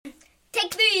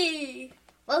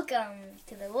Welcome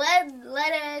to the Red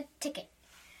Letter Ticket.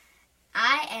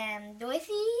 I am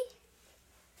Dorothy.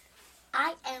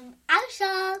 I am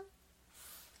Asha.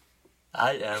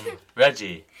 I am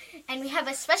Reggie. And we have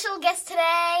a special guest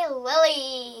today,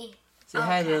 Lily. Say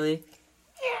hi, Lily.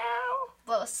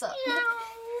 What's up?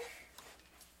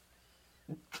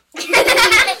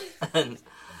 And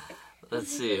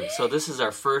let's see. So this is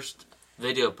our first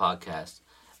video podcast,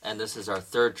 and this is our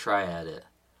third try at it.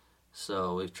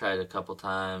 So we've tried a couple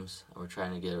times, and we're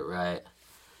trying to get it right.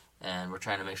 And we're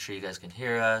trying to make sure you guys can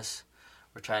hear us.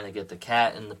 We're trying to get the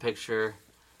cat in the picture.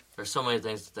 There's so many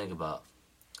things to think about.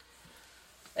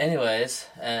 Anyways,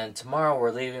 and tomorrow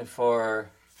we're leaving for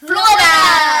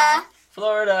Florida!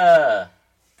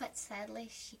 But sadly,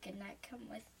 she could not come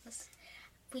with us.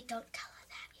 We don't tell her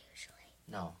that usually.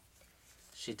 No.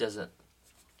 She doesn't.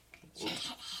 She can't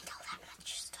handle that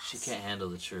much stress. She can't handle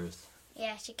the truth.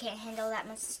 Yeah, she can't handle that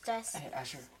much stress. Hey,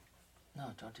 Asher.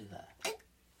 No, don't do that.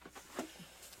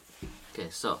 Okay,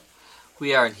 so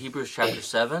we are in Hebrews chapter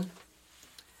 7.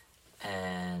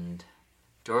 And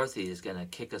Dorothy is going to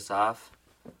kick us off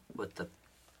with the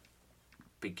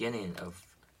beginning of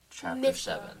chapter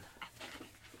 7.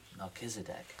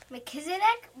 Melchizedek.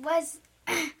 Melchizedek was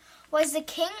the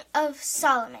king of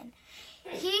Solomon.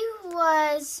 He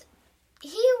was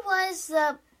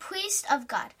the priest of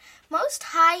God. Most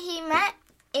High, he met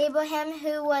Abraham,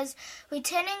 who was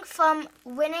returning from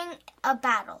winning a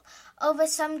battle over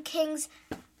some king's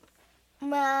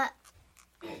Melchizedek.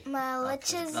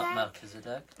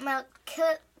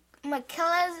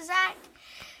 Melchizedek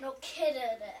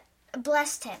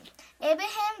blessed him.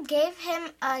 Abraham gave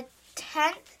him a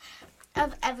tenth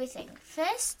of everything.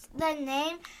 First, the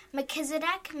name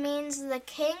Melchizedek means the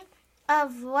king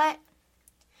of what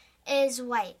is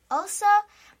white. Also,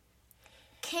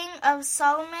 king of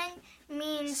Solomon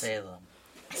means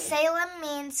Salem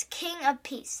means king of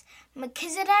peace.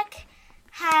 Melchizedek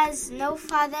has no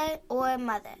father or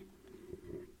mother.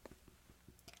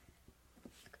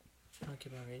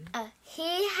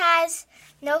 He has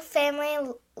no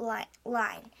family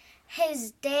line.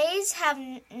 His days have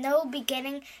no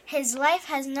beginning. His life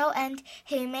has no end.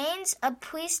 He remains a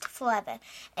priest forever.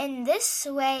 In this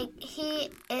way,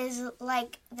 he is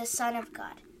like the Son of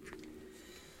God.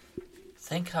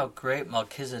 Think how great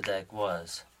Melchizedek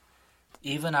was.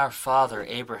 Even our father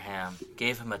Abraham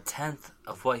gave him a tenth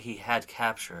of what he had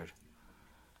captured.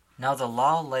 Now the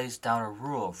law lays down a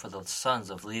rule for the sons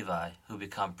of Levi who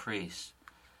become priests.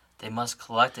 They must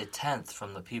collect a tenth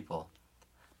from the people.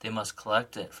 They must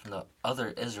collect it from the other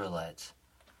Israelites.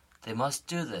 They must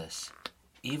do this,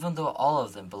 even though all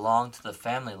of them belong to the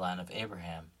family line of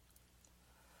Abraham.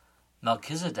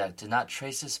 Melchizedek did not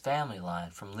trace his family line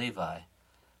from Levi,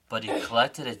 but he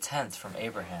collected a tenth from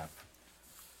Abraham.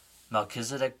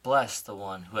 Melchizedek blessed the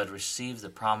one who had received the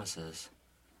promises.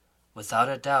 Without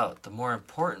a doubt, the more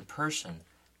important person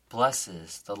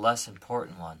blesses the less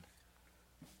important one.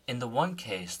 In the one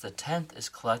case, the tenth is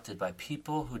collected by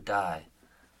people who die,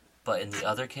 but in the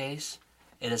other case,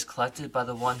 it is collected by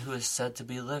the one who is said to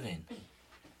be living.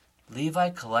 Levi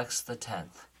collects the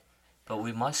tenth, but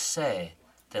we must say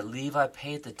that Levi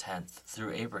paid the tenth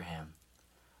through Abraham.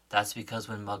 That's because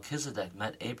when Melchizedek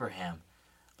met Abraham,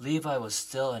 Levi was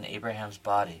still in Abraham's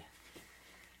body.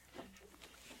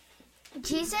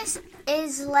 Jesus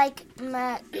is like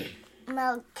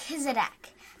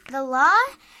Melchizedek. The law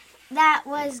that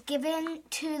was given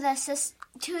to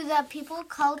the people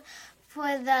called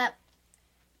for the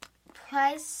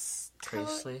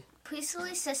priestly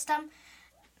system.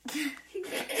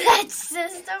 That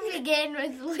system began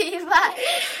with Levi.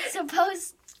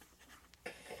 Suppose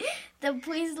the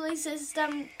priestly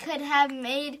system could have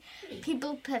made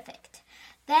people perfect.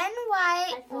 Then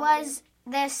why was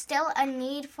there still a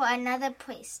need for another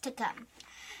priest to come?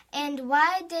 And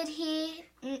why did he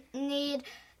need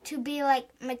to be like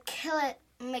Melchizedek?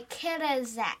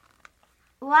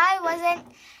 Why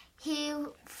wasn't he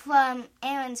from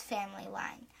Aaron's family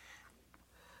line?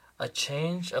 A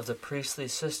change of the priestly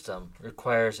system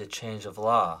requires a change of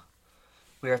law.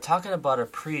 We are talking about a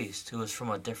priest who is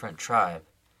from a different tribe.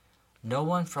 No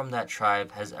one from that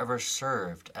tribe has ever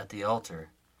served at the altar.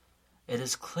 It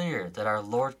is clear that our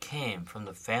Lord came from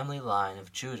the family line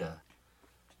of Judah.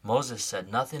 Moses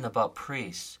said nothing about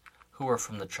priests who were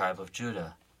from the tribe of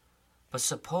Judah. But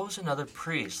suppose another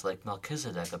priest like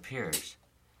Melchizedek appears.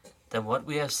 Then what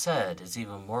we have said is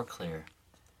even more clear.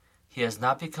 He has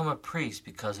not become a priest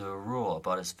because of a rule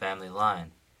about his family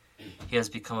line. He has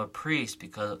become a priest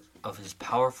because of his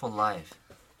powerful life.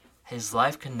 His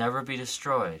life can never be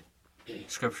destroyed.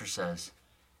 Scripture says,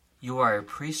 "You are a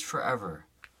priest forever,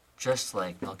 just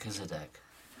like Melchizedek."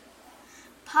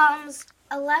 Psalms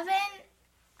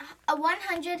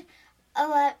 100.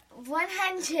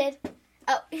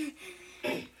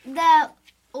 The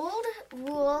old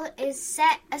rule is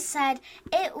set aside.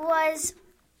 It was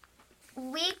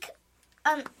weak,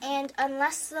 and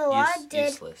unless the law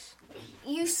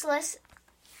useless.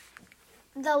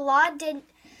 The law didn't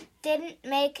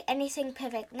make anything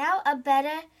perfect. Now a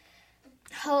better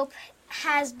hope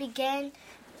has been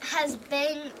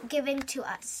given to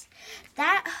us.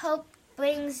 That hope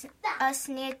brings us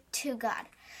near to God.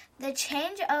 The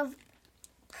change of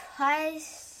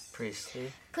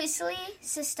priestly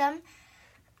system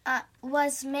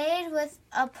was made with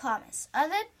a promise.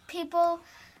 Other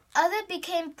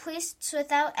became priests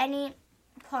without any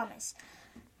promises.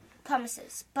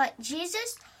 But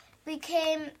Jesus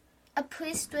became a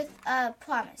priest with a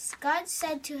promise. God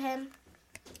said to him,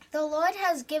 "The Lord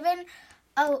has given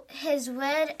his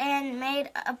word and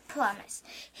made a promise.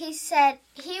 He said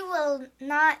he will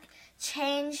not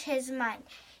change his mind.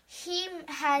 He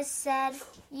has said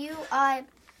you are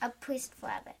a priest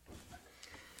forever."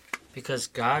 Because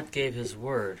God gave his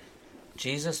word,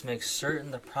 Jesus makes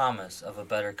certain the promise of a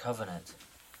better covenant.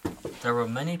 There were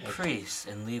many priests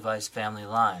in Levi's family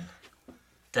line.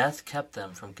 Death kept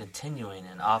them from continuing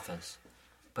in office,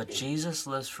 but Jesus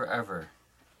lives forever,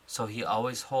 so he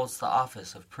always holds the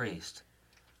office of priest.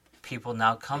 People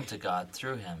now come to God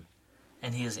through him,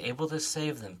 and he is able to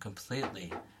save them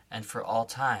completely and for all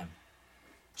time.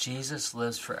 Jesus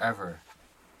lives forever.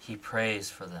 He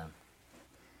prays for them.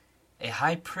 A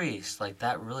high priest like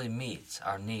that really meets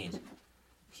our need.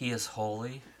 He is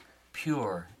holy,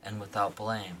 pure, and without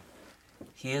blame.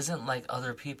 He isn't like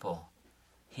other people.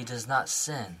 He does not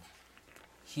sin.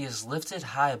 He is lifted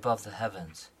high above the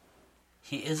heavens.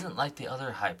 He isn't like the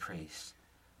other high priests.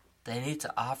 They need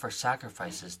to offer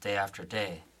sacrifices day after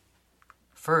day.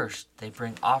 First, they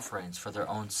bring offerings for their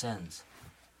own sins.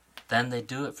 Then they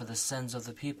do it for the sins of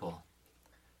the people.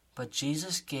 But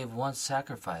Jesus gave one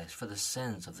sacrifice for the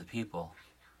sins of the people.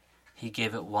 He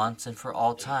gave it once and for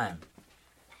all time.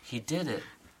 He did it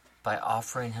by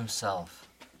offering himself.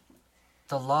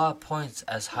 The law appoints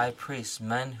as high priests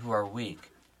men who are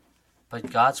weak, but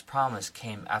God's promise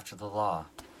came after the law.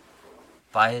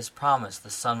 By his promise the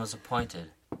Son was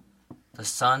appointed. The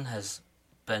Son has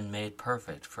been made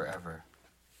perfect forever.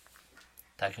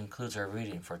 That concludes our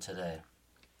reading for today.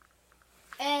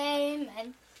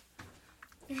 Amen.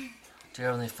 Dear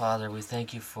Heavenly Father, we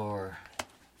thank you for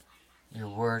your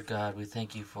word, God. We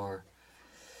thank you for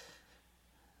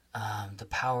the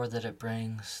power that it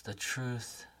brings, the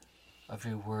truth of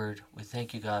your word. We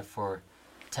thank you, God, for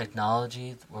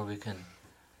technology where we can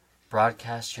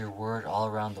broadcast your word all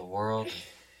around the world.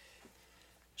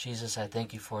 Jesus, I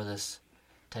thank you for this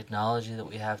technology that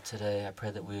we have today. I pray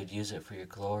that we would use it for your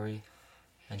glory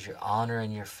and your honor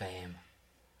and your fame.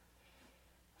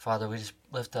 Father, we just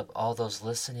lift up all those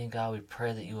listening, God. We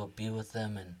pray that you will be with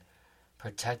them and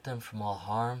protect them from all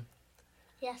harm.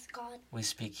 Yes, God. We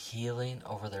speak healing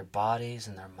over their bodies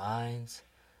and their minds,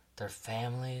 their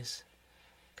families.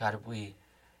 God, we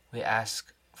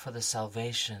ask for the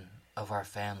salvation of our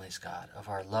families, God, of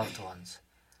our loved ones,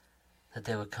 that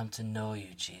they would come to know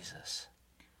you, Jesus.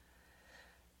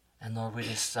 And Lord, we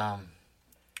just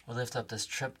we lift up this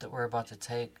trip that we're about to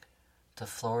take to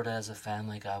Florida as a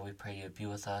family. God, we pray you would be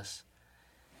with us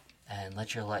and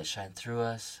let your light shine through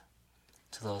us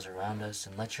to those around us,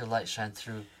 and let your light shine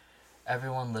through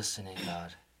everyone listening,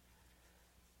 God.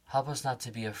 Help us not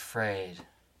to be afraid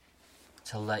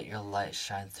to let your light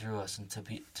shine through us and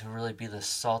to really be the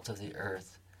salt of the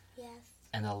earth. Yes.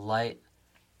 And a light,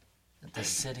 the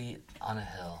city on a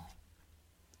hill.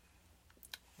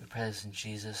 We pray this in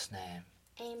Jesus' name.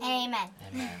 Amen.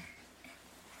 Amen.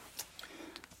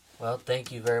 Well,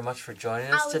 thank you very much for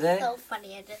joining us today. I was so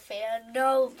funny at this fair.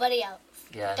 Nobody else.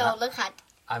 Yeah, Don't look hot.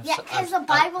 Because the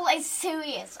Bible is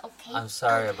serious, okay? I'm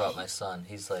sorry about my son.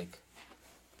 He's like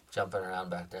jumping around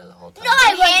back there the whole time. No,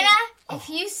 Hannah, if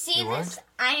you see you this, weren't?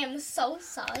 I am so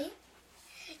sorry.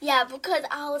 Yeah, because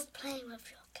I was playing with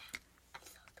your cat. I'm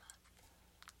so sorry.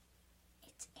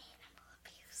 It's animal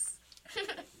abuse.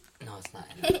 No, it's not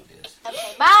animal abuse.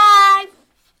 Okay, bye.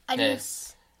 Okay.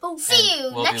 See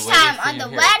you we'll next be waiting time for on you the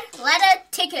here. Red Letter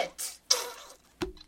Ticket.